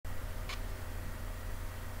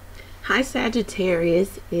Hi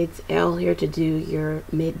Sagittarius, it's Elle here to do your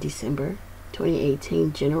mid-December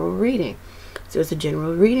 2018 general reading. So it's a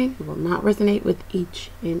general reading. It will not resonate with each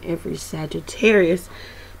and every Sagittarius.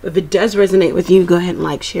 But if it does resonate with you, go ahead and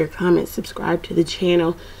like, share, comment, subscribe to the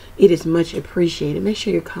channel. It is much appreciated. Make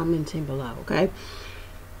sure you're commenting below, okay?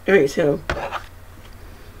 Alright, so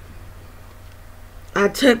I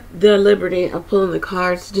took the liberty of pulling the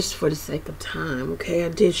cards just for the sake of time, okay? I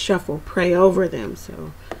did shuffle, pray over them,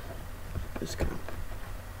 so let's go.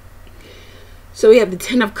 So we have the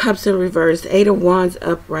Ten of Cups in reverse, Eight of Wands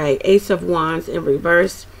upright, Ace of Wands in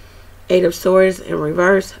reverse, Eight of Swords in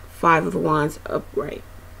reverse, Five of Wands upright.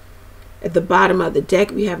 At the bottom of the deck,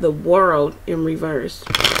 we have the World in reverse.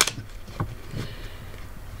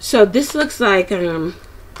 So this looks like a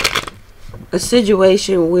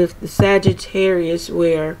situation with the Sagittarius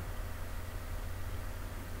where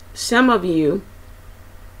some of you,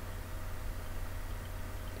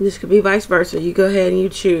 this could be vice versa, you go ahead and you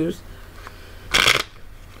choose.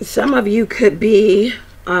 Some of you could be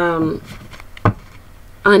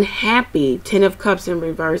unhappy, Ten of Cups in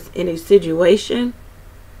reverse, in a situation,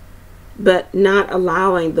 but not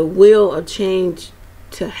allowing the will of change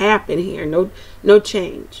to happen here. No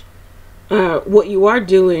change. What you are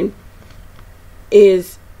doing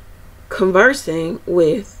is conversing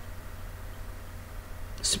with,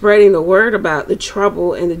 spreading the word about the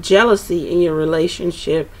trouble and the jealousy in your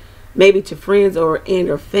relationship, maybe to friends or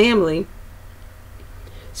family,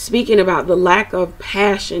 speaking about the lack of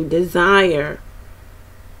passion, desire,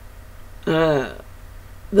 the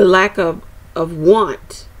lack of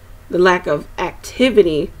want, the lack of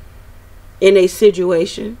activity in a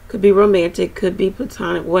situation. Could be romantic, could be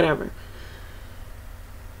platonic, whatever.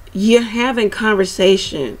 You're having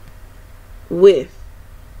conversation with,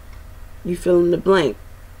 you fill in the blank.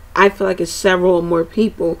 I feel like it's several more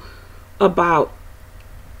people about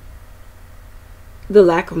the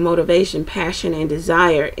lack of motivation, passion, and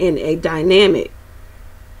desire in a dynamic.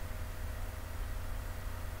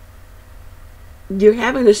 You're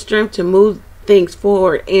having the strength to move things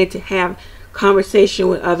forward and to have conversation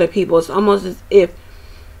with other people. It's almost as if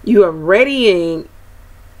you are readying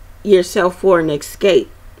yourself for an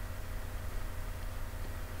escape.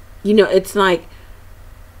 You know, it's like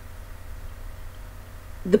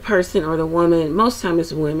the person or the woman, most times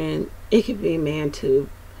it's women, it could be a man too,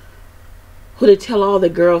 who to tell all the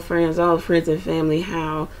girlfriends, all the friends and family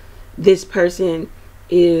how this person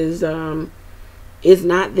is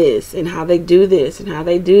not this, and how they do this and how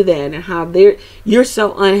they do that, and how you're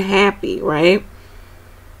so unhappy, right?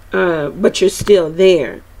 But you're still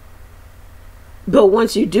there. But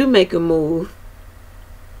once you do make a move,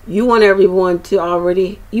 you want everyone to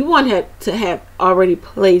already, to have already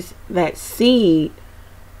placed that seed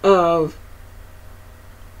of,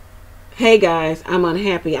 hey guys, I'm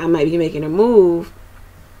unhappy, I might be making a move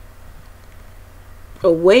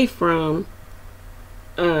away from,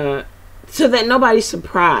 so that nobody's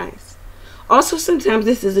surprised. Also, sometimes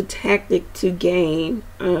this is a tactic to gain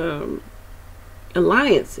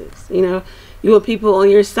alliances. You know, you want people on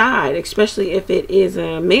your side, especially if it is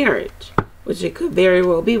a marriage, which it could very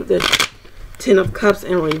well be with the Ten of Cups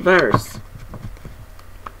in reverse,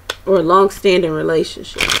 or a long-standing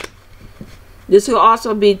relationship. This will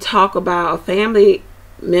also be talk about a family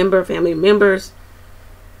members,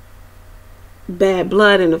 bad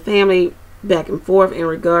blood in the family, back and forth in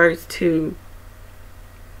regards to,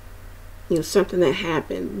 you know, something that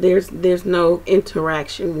happened. There's no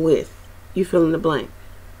interaction with, you fill in the blank,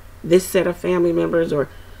 this set of family members, or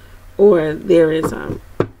there is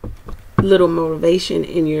little motivation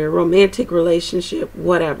in your romantic relationship,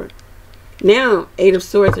 whatever. Now, Eight of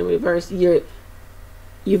Swords in reverse,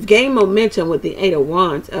 you've gained momentum with the Eight of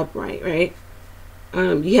Wands upright, right?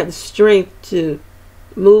 You have the strength to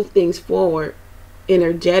move things forward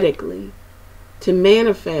energetically, to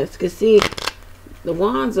manifest. Because see, the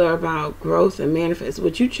wands are about growth and manifest.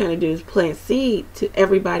 What you're trying to do is plant seed to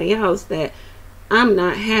everybody else that I'm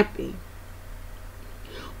not happy.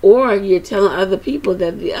 Or you're telling other people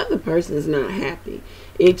that the other person is not happy.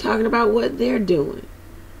 And you're talking about what they're doing,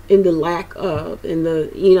 in the lack of, in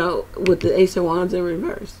the, you know, with the Ace of Wands in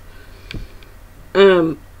reverse.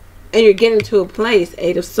 And you're getting to a place,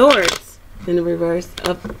 Eight of Swords in the reverse,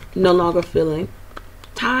 of no longer feeling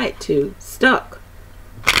tied to, stuck,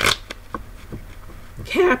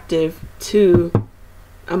 captive to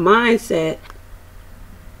a mindset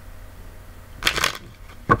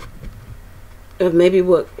of maybe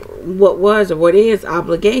what was or what is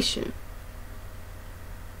obligation,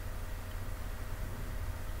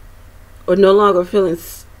 or no longer feeling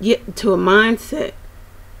yet to a mindset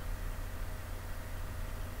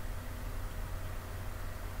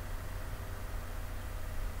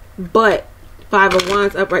But 5 of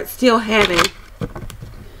Wands upright, still having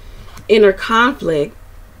inner conflict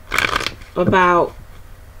about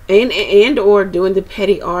and or doing the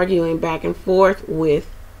petty arguing back and forth with,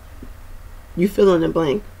 you fill in the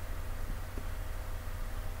blank.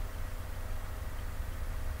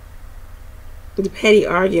 The petty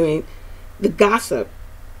arguing, the gossip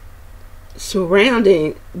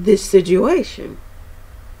surrounding this situation.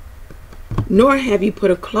 Nor have you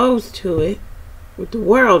put a close to it. With the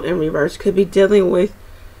World in reverse, could be dealing with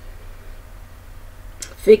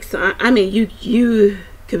you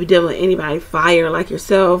could be dealing with anybody, fire like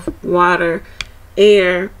yourself, water,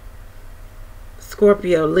 air,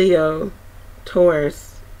 Scorpio, Leo,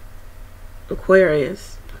 Taurus,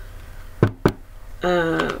 Aquarius.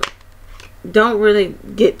 Don't really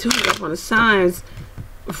get too much up on the signs.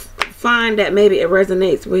 Find that maybe it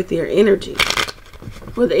resonates with your energy,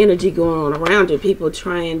 or the energy going on around you. People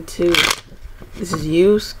trying to, this is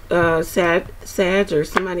you, Sag, or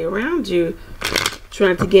somebody around you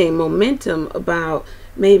trying to gain momentum about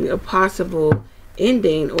maybe a possible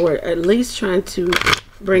ending, or at least trying to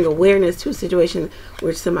bring awareness to a situation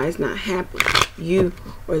where somebody's not happy, you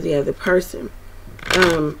or the other person.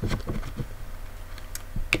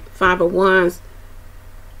 5 of Wands,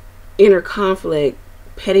 inner conflict,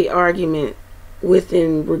 petty argument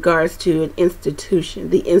within regards to an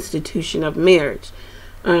institution, the institution of marriage.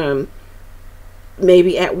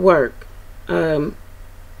 Maybe at work,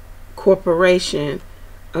 corporation,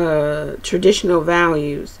 traditional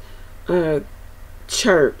values,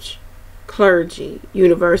 church, clergy,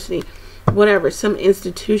 university, whatever, some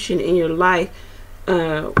institution in your life,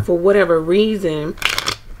 for whatever reason.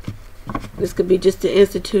 This could be just the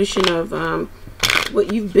institution of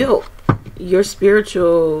what you've built your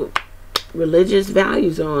spiritual, religious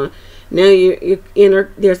values on. Now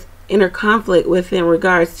there's inner conflict within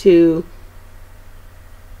regards to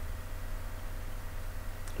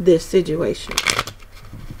this situation.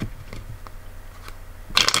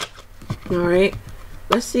 All right,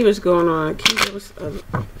 let's see what's going on. Can you give us a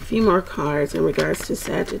few more cards in regards to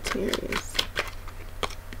Sagittarius?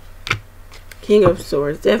 King of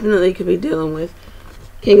Swords, definitely could be dealing with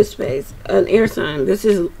King of Spades, an air sign. This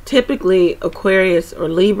is typically Aquarius or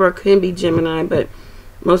Libra, can be Gemini, but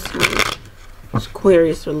most times it's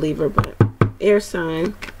Aquarius or Libra, but air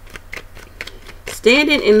sign.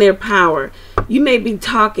 Standing in their power. You may be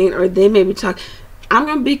talking, or they may be talking. I'm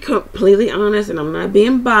going to be completely honest, and I'm not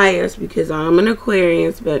being biased because I'm an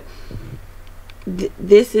Aquarius, but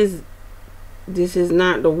this is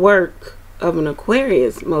not the work of an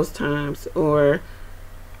Aquarius most times, or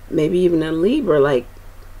maybe even a Libra. Like,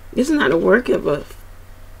 this is not the work of a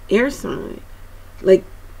air sign. Like,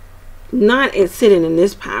 not sitting in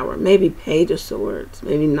this power. Maybe Page of Swords,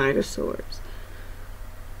 maybe Knight of Swords.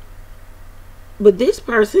 But this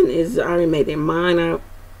person is already made their mind up.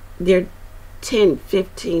 They're 10,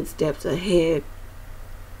 15 steps ahead.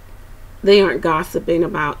 They aren't gossiping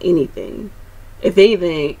about anything. If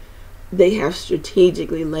anything, they have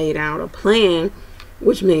strategically laid out a plan,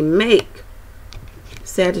 which may make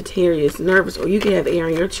Sagittarius nervous. Or you can have air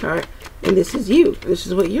in your chart, and this is you. This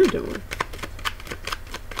is what you're doing.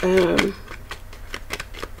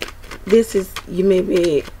 This is, you may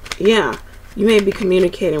be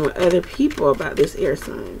communicating with other people about this air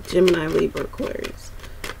sign. Gemini, Libra, Aquarius.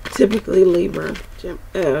 Typically Libra,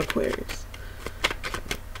 Aquarius.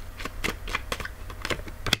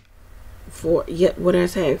 What did I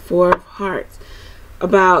say? 4 of Hearts.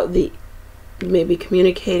 About you may be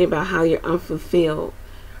communicating about how you're unfulfilled,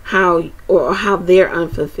 how they're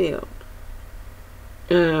unfulfilled,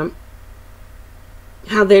 how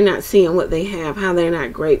they're not seeing what they have, how they're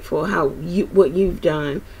not grateful, what you've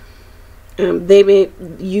done. They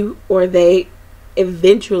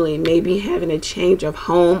eventually may be having a change of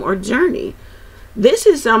home or journey. This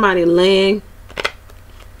is somebody laying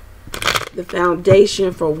the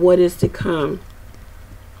foundation for what is to come.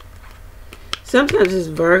 Sometimes it's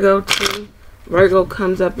Virgo too. Virgo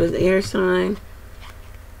comes up as air sign.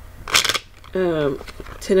 10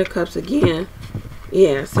 of Cups again.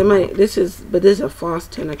 Yeah, this is a false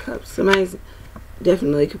 10 of Cups. Somebody's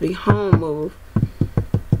definitely could be home move.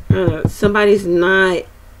 Somebody's not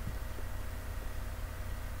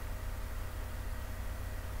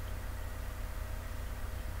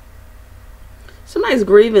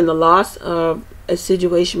grieving the loss of a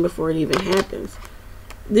situation before it even happens.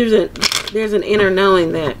 There's an inner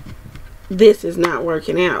knowing that this is not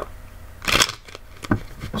working out.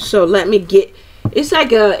 So it's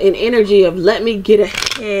like an energy of let me get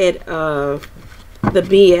ahead of the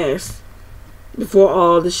BS before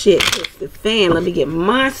all the shit hits the fan. Let me get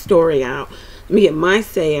my story out. Let me get my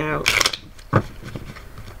say out.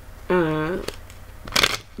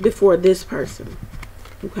 before this person.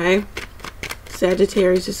 Okay,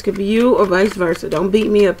 Sagittarius, this could be you or vice versa. Don't beat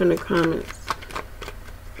me up in the comments.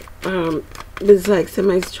 It's like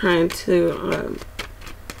somebody's trying to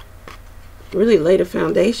really lay the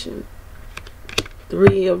foundation.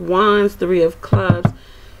 3 of Wands, 3 of Clubs,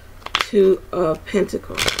 2 of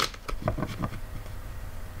Pentacles.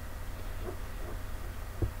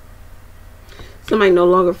 Somebody no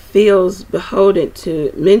longer feels beholden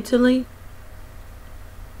to mentally,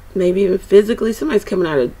 maybe even physically. Somebody's coming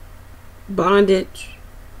out of bondage.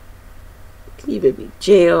 It can even be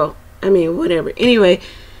jail. I mean, whatever. Anyway,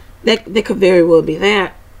 that could very well be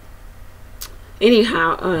that.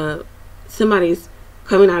 Anyhow, somebody's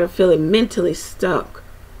coming out of feeling mentally stuck,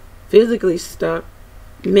 physically stuck,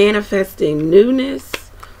 manifesting newness,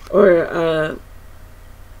 or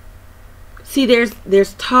see,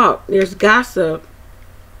 there's talk, there's gossip,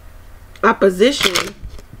 opposition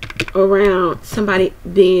around somebody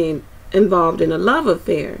being involved in a love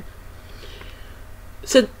affair.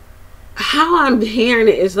 So how I'm hearing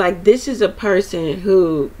it is like this is a person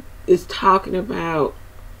who is talking about,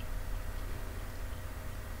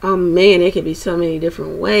 oh man, it could be so many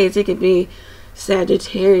different ways. It could be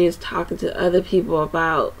Sagittarius talking to other people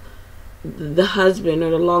about the husband or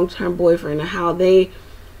the long-term boyfriend, and how they,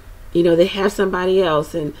 you know, they have somebody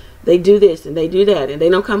else and they do this and they do that and they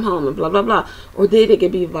don't come home and blah blah blah. Or then it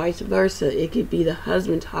could be vice versa. It could be the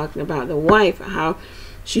husband talking about the wife, how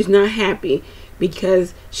she's not happy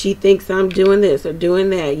because she thinks I'm doing this or doing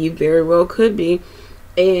that. You very well could be,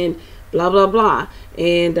 and blah blah blah.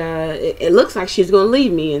 And it looks like she's going to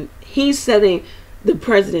leave me, and he's setting the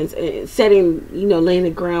precedence, setting, you know, laying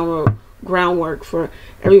the groundwork for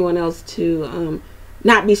everyone else to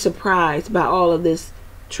not be surprised by all of this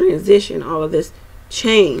transition, all of this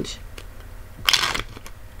change.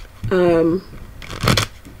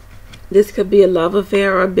 This could be a love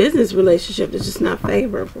affair or a business relationship that's just not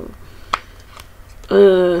favorable.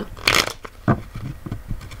 5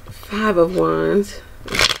 of Wands.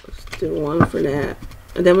 Let's do 1 for that,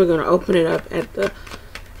 and then we're going to open it up at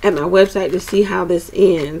my website to see how this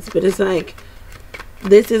ends. But it's like,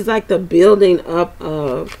 this is like the building up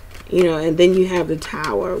of, you know, and then you have the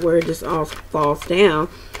tower where it just all falls down.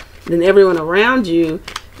 Then everyone around you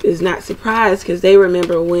is not surprised because they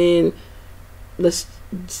remember when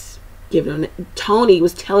Tony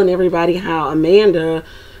was telling everybody how Amanda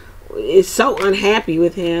is so unhappy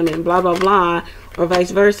with him and blah blah blah, or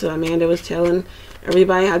vice versa. Amanda was telling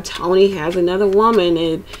everybody how Tony has another woman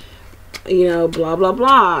and, you know, blah blah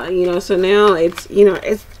blah, you know. So now it's, you know,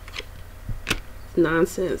 it's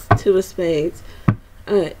nonsense. 2 of Spades.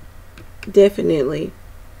 Definitely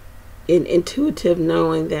an intuitive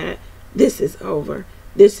knowing that this is over.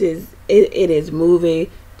 This is it is moving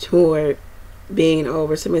toward being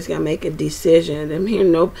over. Somebody's got to make a decision. I'm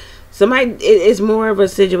hearing somebody, it's more of a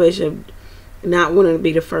situation of not wanting to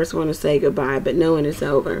be the first one to say goodbye, but knowing it's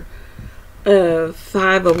over.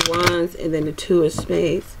 5 of Wands and then the 2 of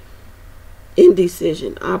Spades.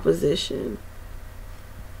 Indecision, opposition.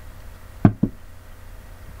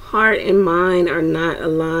 Heart and mind are not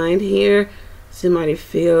aligned here. Somebody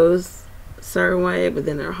feels a certain way, but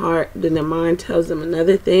then their mind tells them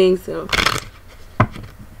another thing. So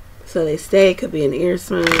they stay. It could be an air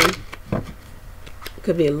sign. It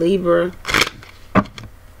could be a Libra.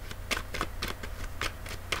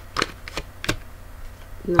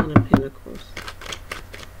 Nine of Pentacles.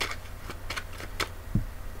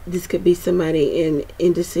 This could be somebody in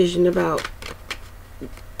indecision about,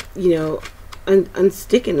 you know,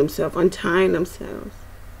 unsticking themselves, untying themselves.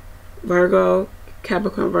 Virgo,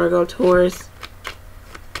 Capricorn, Virgo, Taurus.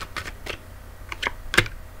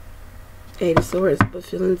 8 of Swords, but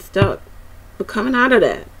feeling stuck. But coming out of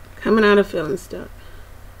that. Coming out of feeling stuck.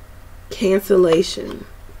 Cancellation.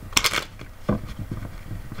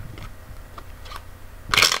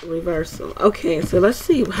 Reversal. Okay, so let's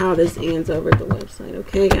see how this ends over at the website.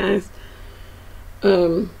 Okay, guys.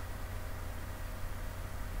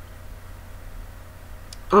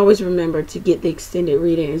 Always remember to get the extended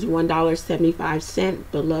reading is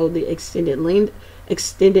 $1.75 below the extended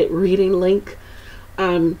reading link.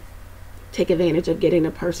 Take advantage of getting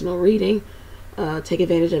a personal reading. Take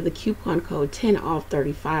advantage of the coupon code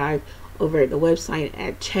 10OFF35 over at the website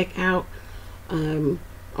at checkout.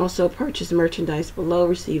 Also purchase merchandise below,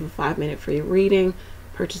 receive a 5-minute free reading.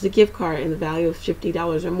 Purchase a gift card in the value of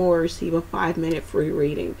 $50 or more, receive a 5-minute free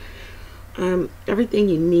reading. Everything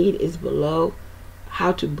you need is below.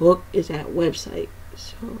 How to book is at website.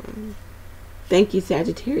 So thank you,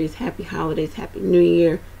 Sagittarius. Happy holidays. Happy New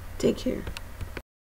Year. Take care.